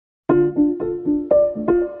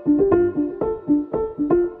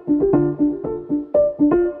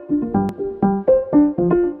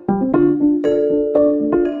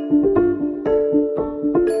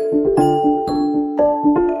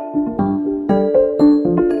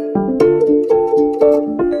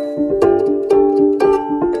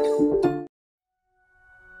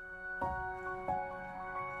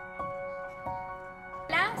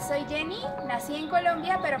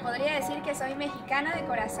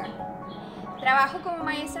profesora. Trabajo como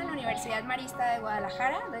maestra en la Universidad Marista de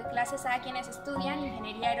Guadalajara. Doy clases a quienes estudian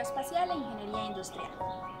ingeniería aeroespacial e ingeniería industrial.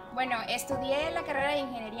 Bueno, estudié la carrera de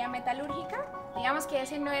ingeniería metalúrgica. Digamos que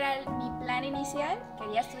ese no era mi plan inicial.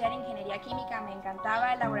 Quería estudiar ingeniería química, me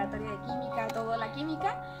encantaba el laboratorio de química, toda la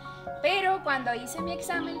química. Pero cuando hice mi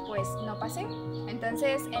examen, pues no pasé.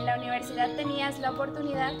 Entonces, en la universidad tenías la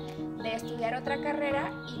oportunidad de estudiar otra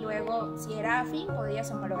carrera y luego, si era afín,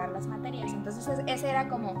 podías homologar las materias. Entonces, ese era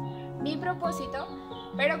como mi propósito.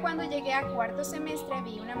 Pero cuando llegué a cuarto semestre,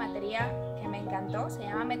 vi una materia que me encantó, se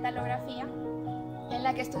llama metalografía, en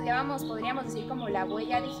la que estudiábamos, podríamos decir, como la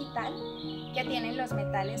huella digital que tienen los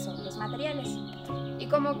metales o los materiales. Y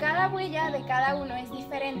como cada huella de cada uno es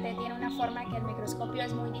diferente, tiene una forma que el microscopio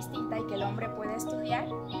es muy distinta y que el hombre puede estudiar,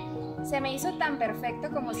 se me hizo tan perfecto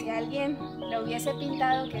como si alguien lo hubiese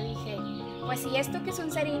pintado, que dije, pues si esto que es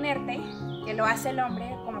un ser inerte, que lo hace el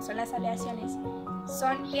hombre, como son las aleaciones,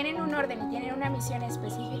 tienen un orden y tienen una misión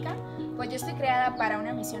específica, pues yo estoy creada para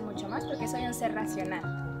una misión mucho más, porque soy un ser racional.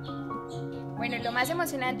 Bueno, lo más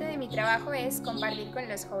emocionante de mi trabajo es compartir con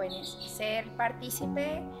los jóvenes, ser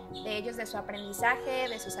partícipe de ellos, de su aprendizaje,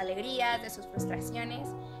 de sus alegrías, de sus frustraciones,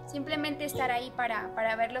 simplemente estar ahí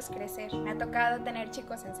para verlos crecer. Me ha tocado tener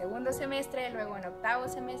chicos en segundo semestre, luego en octavo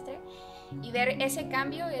semestre, y ver ese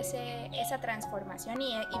cambio, esa transformación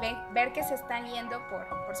y ver que se están yendo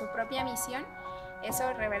por su propia misión. Eso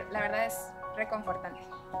la verdad es reconfortante.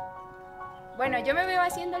 Bueno, yo me veo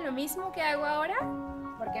haciendo lo mismo que hago ahora,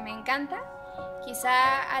 porque me encanta.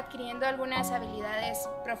 Quizá adquiriendo algunas habilidades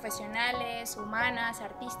profesionales, humanas,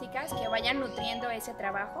 artísticas, que vayan nutriendo ese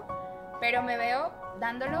trabajo, pero me veo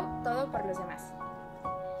dándolo todo por los demás.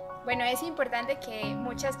 Bueno, es importante que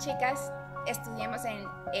muchas chicas estudiemos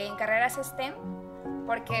en carreras STEM,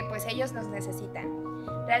 porque pues ellos nos necesitan.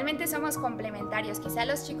 Realmente somos complementarios, quizá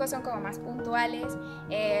los chicos son como más puntuales,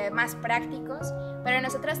 más prácticos, pero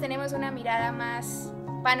nosotras tenemos una mirada más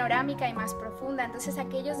panorámica y más profunda, entonces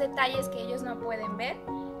aquellos detalles que ellos no pueden ver,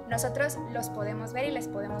 nosotros los podemos ver y les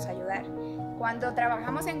podemos ayudar. Cuando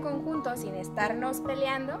trabajamos en conjunto sin estarnos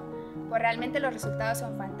peleando, pues realmente los resultados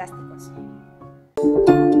son fantásticos.